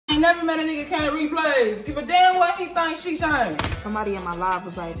Ain't never met a nigga can't replays. Give a damn what he thinks she think. Somebody in my live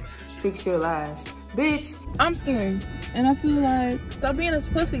was like, fix your lash. Bitch, I'm scared. And I feel like, stop being a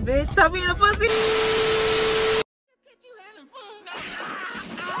pussy, bitch. Stop being a pussy.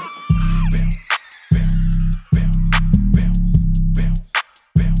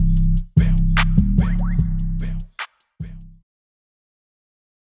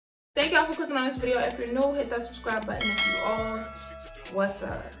 Thank y'all for clicking on this video. If you're new, hit that subscribe button. If you old, what's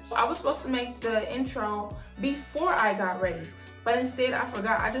up? I was supposed to make the intro before I got ready, but instead I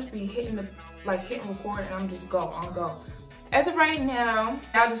forgot. I just be hitting record and I'm just on go. As of right now,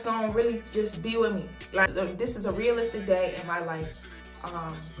 y'all just gonna really just be with me. Like, this is a realistic day in my life.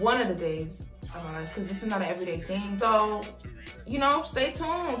 One of the days of my life, because this is not an everyday thing. So, you know, stay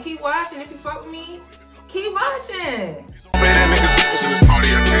tuned. Keep watching. If you fuck with me, keep watching.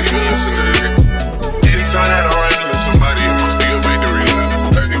 Anytime that I'm riding with somebody, it must be a victory lap.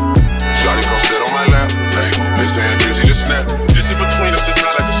 Hey, shawty gon' sit on my lap. Hey, they saying busy just snap. This is between us, it's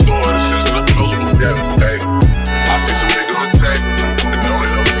not like a store. This isn't a closable gap. Hey, I see some niggas attack, and know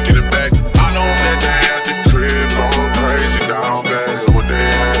that I'm picking it back. I know that they at the crib going crazy down bad. What they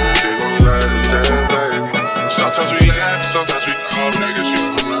had, they gon' last that baby. Sometimes we laugh, sometimes we call niggas, you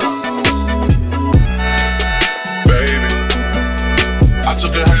know now. Baby, I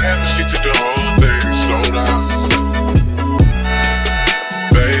took a half and she took the whole thing. Slow down,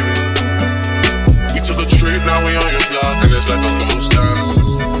 baby. We took a trip, now we on your block, and it's like a ghost town.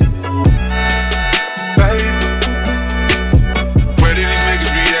 Baby, where did these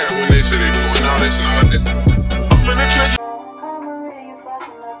niggas be at when they say they doing all this and all that? I'm in the trenches.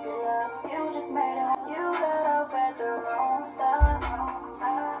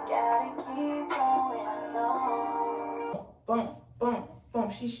 Boom, boom, boom.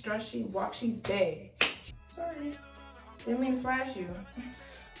 She's stressed, she walks, she's bad. Sorry, didn't mean to flash you.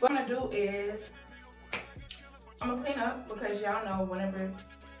 What I'm gonna do is, I'm gonna clean up because y'all know whenever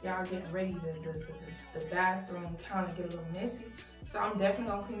y'all getting ready, the bathroom counter get a little messy. So I'm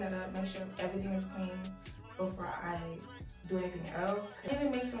definitely gonna clean that up, make sure everything is clean before I do anything else. I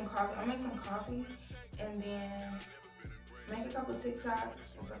need to make some coffee. I'll make some coffee and then make a couple TikToks and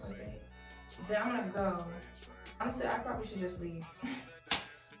stuff like that. Then I'm gonna go. Honestly, I probably should just leave.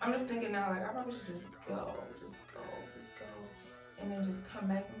 I'm just thinking now, like, I probably should just go, and then just come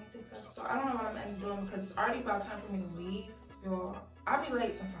back and make TikToks. So I don't know what I'm end up doing because it's already about time for me to leave. Y'all, I'll be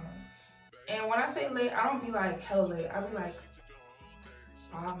late sometimes. And when I say late, I don't be like hell late. I'll be like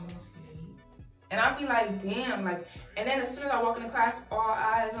 5 minutes late. And I'll be like, damn, like, and then as soon as I walk into class, all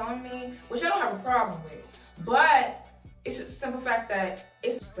eyes on me, which I don't have a problem with. But it's just the simple fact that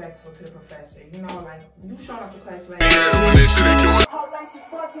it's respectful to the professor. You know, like, you showing up to class late.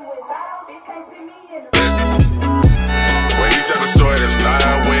 When he tell the story, that's not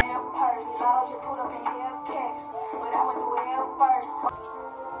how it went.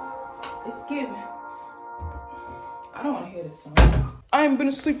 It's giving. I don't want to hear this song. I ain't been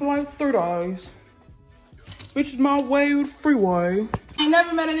asleep in like 3 days. Bitch is my way to the freeway. Ain't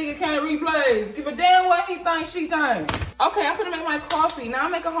never met a nigga can't replays. Give a damn what he thinks she thinks. Okay, I'm finna make my coffee. Now I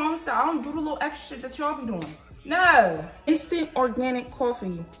make a home style. I don't do the little extra shit that y'all be doing. No. Instant organic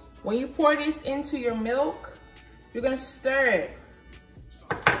coffee. When you pour this into your milk, you're gonna stir it.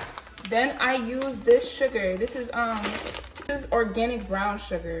 Then I use this sugar. This is organic brown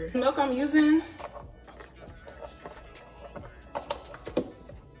sugar. The milk I'm using,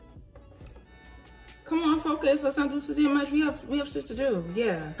 come on, focus. Let's not do too much. We have shit to do.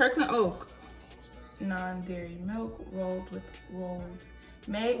 Yeah. Kirkland oak, non-dairy milk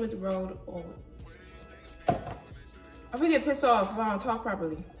made with rolled oat. I would get pissed off if I don't talk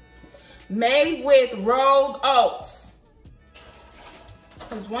properly. Made with rolled oats.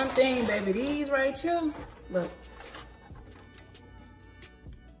 Cause one thing, baby, these right here. Look,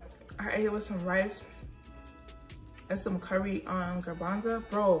 I ate it with some rice and some curry garbanzo,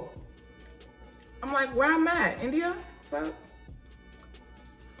 bro. I'm like, where I'm at, India? But,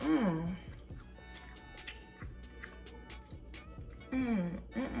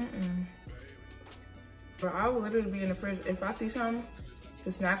 Bro, I will literally be in the fridge. If I see something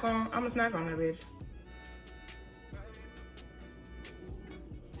to snack on, I'm gonna snack on that bitch.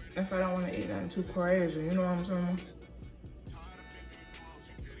 If I don't want to eat nothing too crazy, you know what I'm saying?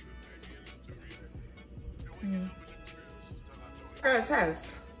 I got a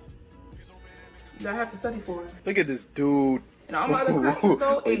test that I have to study for. Look at this dude. And all my other classes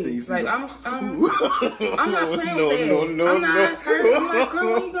go A's. Like, I'm not playing with A's. No. I'm like, girl,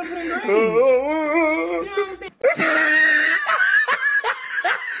 when you gonna put in grades? You know what I'm saying?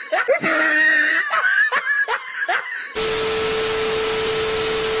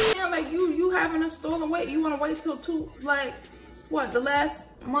 stolen weight. You want to wait till the last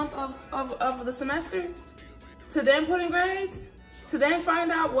month of the semester to then put in grades? To then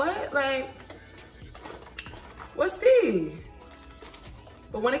find out what? Like, what's tea?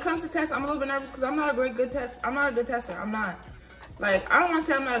 But when it comes to tests, I'm a little bit nervous because I'm not a good tester. I'm not. Like, I don't want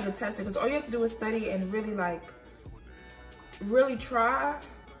to say I'm not a good tester because all you have to do is study and really, like, really try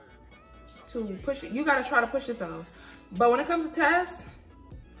to push it. You got to try to push yourself. But when it comes to tests,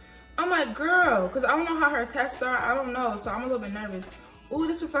 I'm like, girl, because I don't know how her tests are. I don't know, so I'm a little bit nervous. Ooh,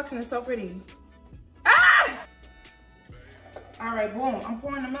 this reflection is so pretty. Ah! All right, boom, I'm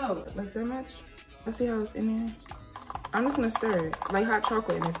pouring the milk. Like that much? Let's see how it's in there. I'm just gonna stir it, like hot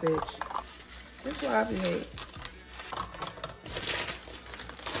chocolate in this bitch. This is what I hate.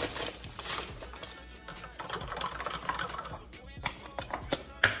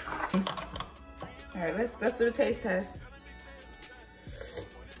 All right, let's do the taste test.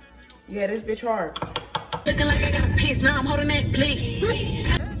 Yeah, this bitch hard. Looking like I got a piece, now I'm holding that plate.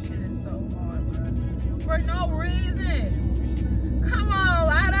 That shit is so hard, bro. For no reason. Come on,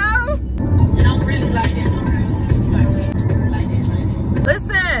 Lotto. And I'm really like that for real. Like that.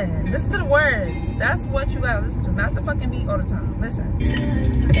 Listen to the words. That's what you gotta listen to, not the fucking beat all the time. Listen.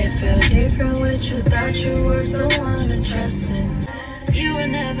 It felt different what you thought you were the one to trust in. You would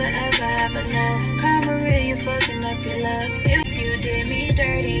never ever have enough. Karma, you fucking up your luck. You did me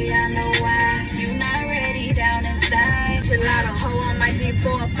dirty, I know why. You not ready down inside. Gelato, hoe on my dick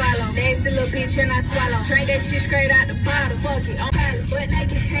for a follow. That's the little bitch and I swallow. Drink that shit straight out the bottle. Fuck it, on her. But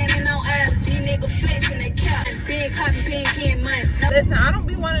naked tanning on air. These niggas flexing the cap. Big copy, pink, getting money. Listen, I don't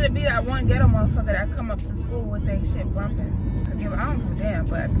be wanting to be that one ghetto motherfucker that come up to school with they shit bumping. I don't give a damn,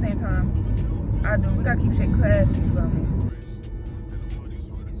 but at the same time, I do. We gotta keep shit classy, you feel me?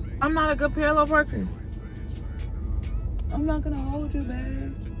 I'm not a good parallel parker. I'm not gonna hold you,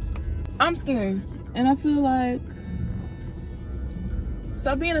 babe. I'm scared. And I feel like,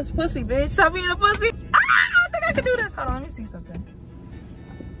 stop being a pussy, bitch. Stop being a pussy. Ah, I don't think I can do this. Hold on, let me see something.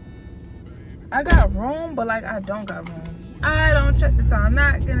 I got room, but like I don't got room. I don't trust it, so I'm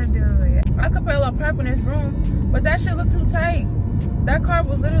not gonna do it. I could parallel park in this room, but that shit look too tight. That car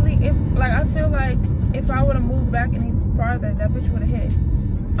was literally, I feel like if I would've moved back any farther, that bitch would've hit.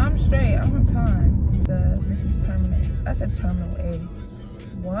 I'm straight, I don't have time. This is terminal. I said terminal A.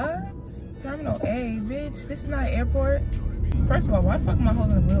 What? Terminal A, bitch. This is not an airport. First of all, why the fuck am I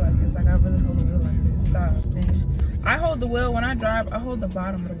holding the wheel like this? Like I really hold the wheel like this. Stop, bitch. I hold the wheel when I drive. I hold the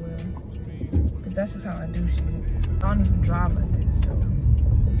bottom of the wheel, cause that's just how I do shit. I don't even drive like this. So.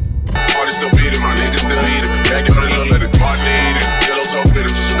 Still beat it, my niggas still eat it. Back on the little let it Martin eat it. Yellow talk bitter,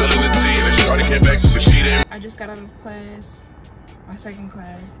 just spilling the tea. And shorty came back, so she didn't. I just got out of class. My second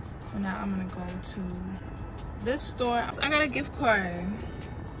class, so now I'm gonna go to this store. So I got a gift card.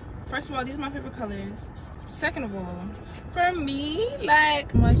 First of all, these are my favorite colors. Second of all, for me,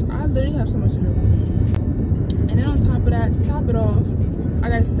 like I literally have so much to do. And then on top of that, to top it off, I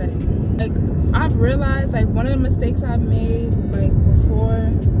gotta study. Like I've realized, like one of the mistakes I've made like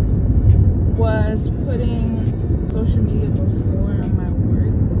before was putting social media before my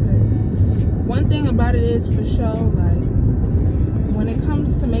work, because one thing about it is for sure, like when it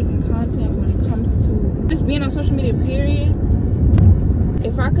comes to making content, when it comes to just being on social media, period,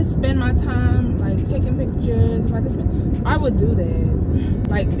 if I could spend my time like taking pictures, if I could spend, I would do that.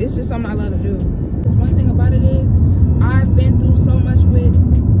 Like it's just something I love to do. Because one thing about it is I've been through so much with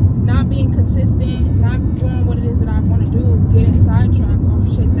not being consistent, not doing what it is that I want to do, getting sidetracked off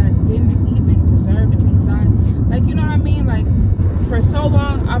shit that didn't even deserve to be like, you know what I mean? Like for so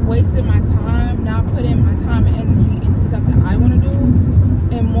long I've wasted my time not putting my time and energy into stuff that I want to do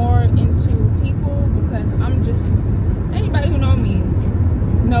and more into people, because I'm just, anybody who know me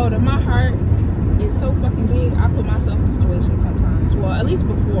know that my heart is so fucking big. I put myself in situations sometimes, well at least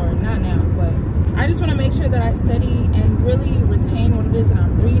before, not now, but I just want to make sure that I study and really retain what it is that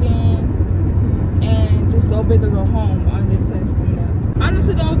I'm reading and just go big or go home on this test coming up.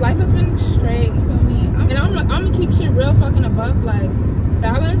 Honestly though, life has been straight, you feel me? And I'm gonna keep shit real fucking a buck, like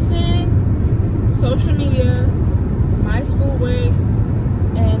balancing social media, my schoolwork,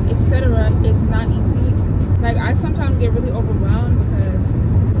 and etc. is not easy. Like I sometimes get really overwhelmed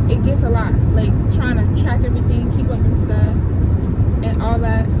because it gets a lot. Like trying to track everything, keep up with stuff, and all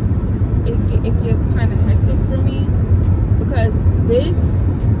that. It gets kind of hectic for me because this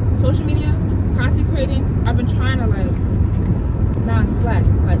social media content creating, I've been trying to like not slack.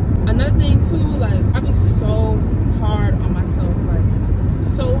 Like another thing too, like I be so hard on myself,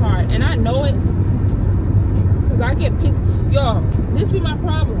 like so hard, and I know it because I get pissed. Y'all, this be my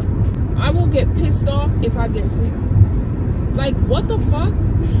problem. I will get pissed off if I get sleepy. Like what the fuck?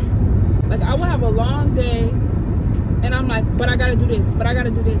 Like like, I would have a long day, and I'm like, but I gotta do this, but I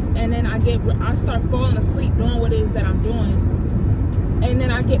gotta do this. And then I start falling asleep doing what it is that I'm doing. And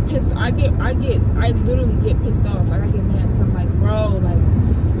then I get pissed. I literally get pissed off. Like, I get mad because I'm like, bro, like,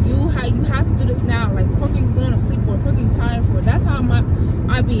 you have to do this now. Like, fuck are you going to sleep for? Fuck are you tired for? That's how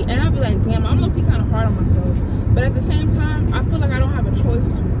I be. And I be like, damn, I'm low-key kind of hard on myself. But at the same time, I feel like I don't have a choice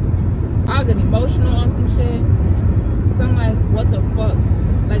to. I'll get emotional on some shit. Because I'm like, what the fuck?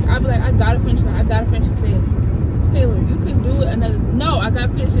 Like, I be like, I gotta finish that. I gotta finish this day. Taylor, you can do it another. No, I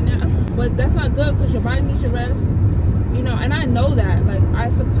gotta finish it now. But that's not good because your body needs your rest. You know, and I know that. Like, I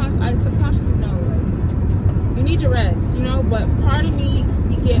subconsciously know, like, you need your rest, you know. But part of me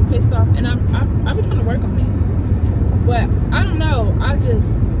be getting pissed off, and I've been trying to work on it. But I don't know.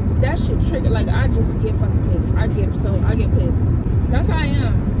 That shit trigger. Like, I just get fucking pissed. I get pissed. That's how I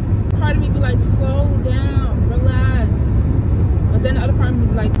am. Part of me be like, slow down, relax. But then the other part of me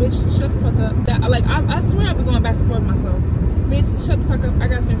be like, bitch, shut the fuck up. I swear I be going back and forth with myself. Bitch, shut the fuck up. I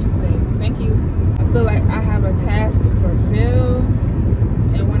gotta finish this today. Thank you. I feel like I have a task to fulfill,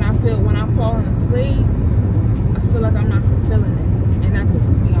 and when I'm falling asleep, I feel like I'm not fulfilling it, and that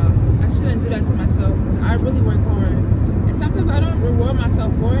pisses me off. I shouldn't do that to myself because I really work hard, and sometimes I don't reward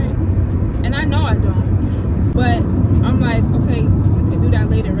myself for it, and I know I don't. But I'm like, okay, you can do that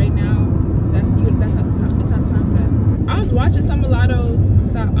later. Right now, that's not the time. It's not time for that. I was watching some of Lotto's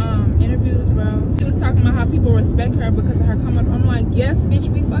interviews, bro. He was talking about how people respect her because of her comment. I'm like, yes, bitch,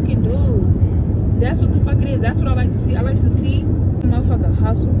 we fucking do. That's what the fuck it is. That's what I like to see. I like to see motherfucker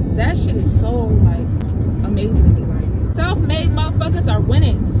hustle. That shit is so, like, amazing to me. Like, self-made motherfuckers are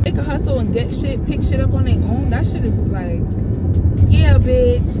winning. They can hustle and get shit, pick shit up on their own. That shit is like, yeah,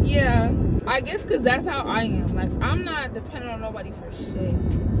 bitch, yeah. I guess because that's how I am. Like, I'm not dependent on nobody for shit.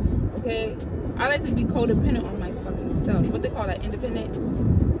 Okay? I like to be codependent on my fucking self. What they call that? Independent?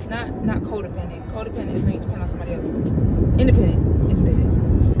 Not codependent. Codependent is when you depend on somebody else. Independent.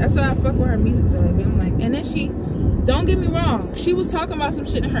 That's why I fuck with her music so heavy. I'm like, and then she, don't get me wrong, she was talking about some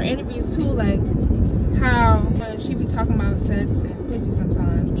shit in her interviews too, like how she be talking about sex and pussy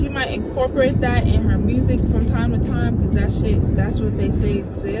sometimes. She might incorporate that in her music from time to time because that's what they say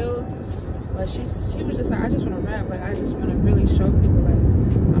it sells. But she was just like, I just want to rap. Like, I just want to really show people. Like,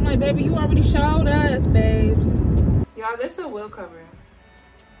 I'm like, baby, you already showed us, babes. Y'all, this is a will cover.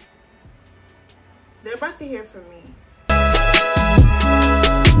 They're about to hear from me.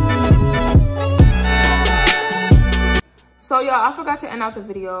 So y'all, I forgot to end out the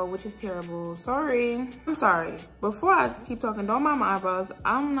video, which is terrible. Sorry. I'm sorry. Before I keep talking, don't mind my eyebrows.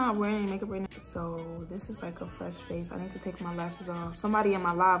 I'm not wearing any makeup right now. So this is like a fresh face. I need to take my lashes off. Somebody in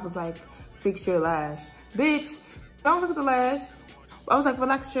my live was like, fix your lash. Bitch, don't look at the lash. I was like,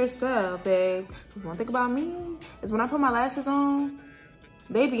 relax yourself, babe. One thing about me is when I put my lashes on,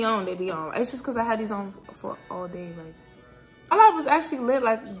 they be on. It's just because I had these on for all day. Like, my life was actually lit.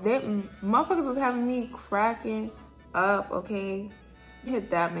 Like, motherfuckers was having me cracking up, okay? Hit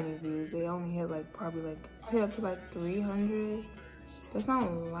that many views. They only hit like probably like hit up to like 300. That's not a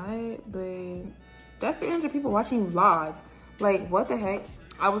lot, but that's 300 people watching you live. Like, what the heck?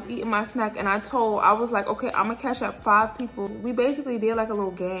 I was eating my snack and I was like, okay, I'm gonna catch up 5 people. We basically did like a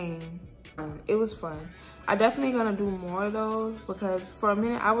little game. It was fun. I definitely gonna do more of those because for a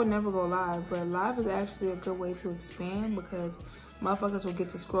minute I would never go live, but live is actually a good way to expand because motherfuckers will get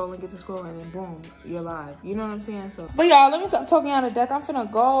to scroll and then boom, you're live. You know what I'm saying? So, but y'all, let me stop talking out of death. I'm finna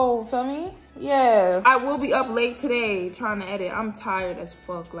go, feel me? Yeah. I will be up late today trying to edit. I'm tired as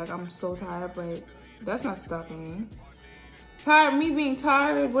fuck. Like, I'm so tired, but that's not stopping me. Tired, me being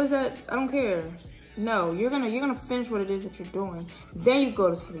tired, what is that? I don't care. No, you're gonna finish what it is that you're doing. Then you go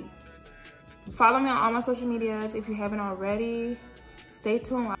to sleep. Follow me on all my social medias if you haven't already. Stay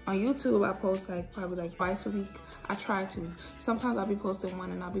tuned. On YouTube, I post like probably like twice a week. I try to. Sometimes I'll be posting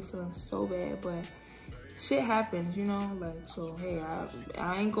one and I'll be feeling so bad, but shit happens, you know? Like, so hey,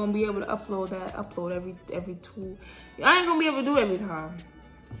 I ain't gonna be able to upload every 2. I ain't gonna be able to do it every time.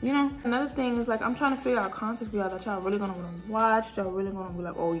 You know? Another thing is like I'm trying to figure out content for y'all that y'all really gonna wanna watch. Y'all really gonna be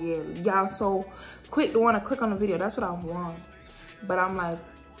like, oh yeah, y'all so quick to wanna click on the video. That's what I want. But I'm like,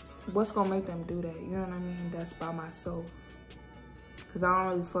 what's gonna make them do that? You know what I mean? That's by myself. Cause I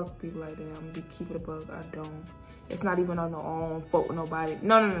don't really fuck with people like that. I'm gonna be keep it a bug. I don't. It's not even on no own fault with nobody.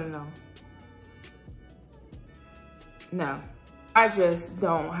 No. No. I just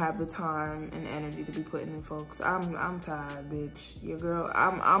don't have the time and energy to be putting in folks. I'm tired, bitch. Your girl,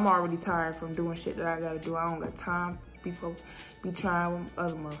 I'm already tired from doing shit that I gotta do. I don't got time to be trying with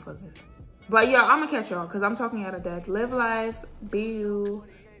other motherfuckers. But yeah, I'm gonna catch y'all because I'm talking out of death. Live life, be you,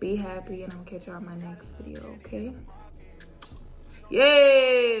 be happy, and I'm gonna catch y'all in my next video, okay?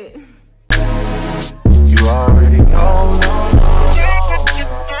 Yeah.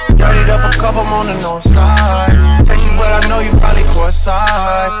 start. Take you, but I know you probably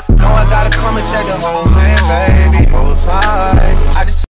courtside. Know I gotta come and check the whole man, babe.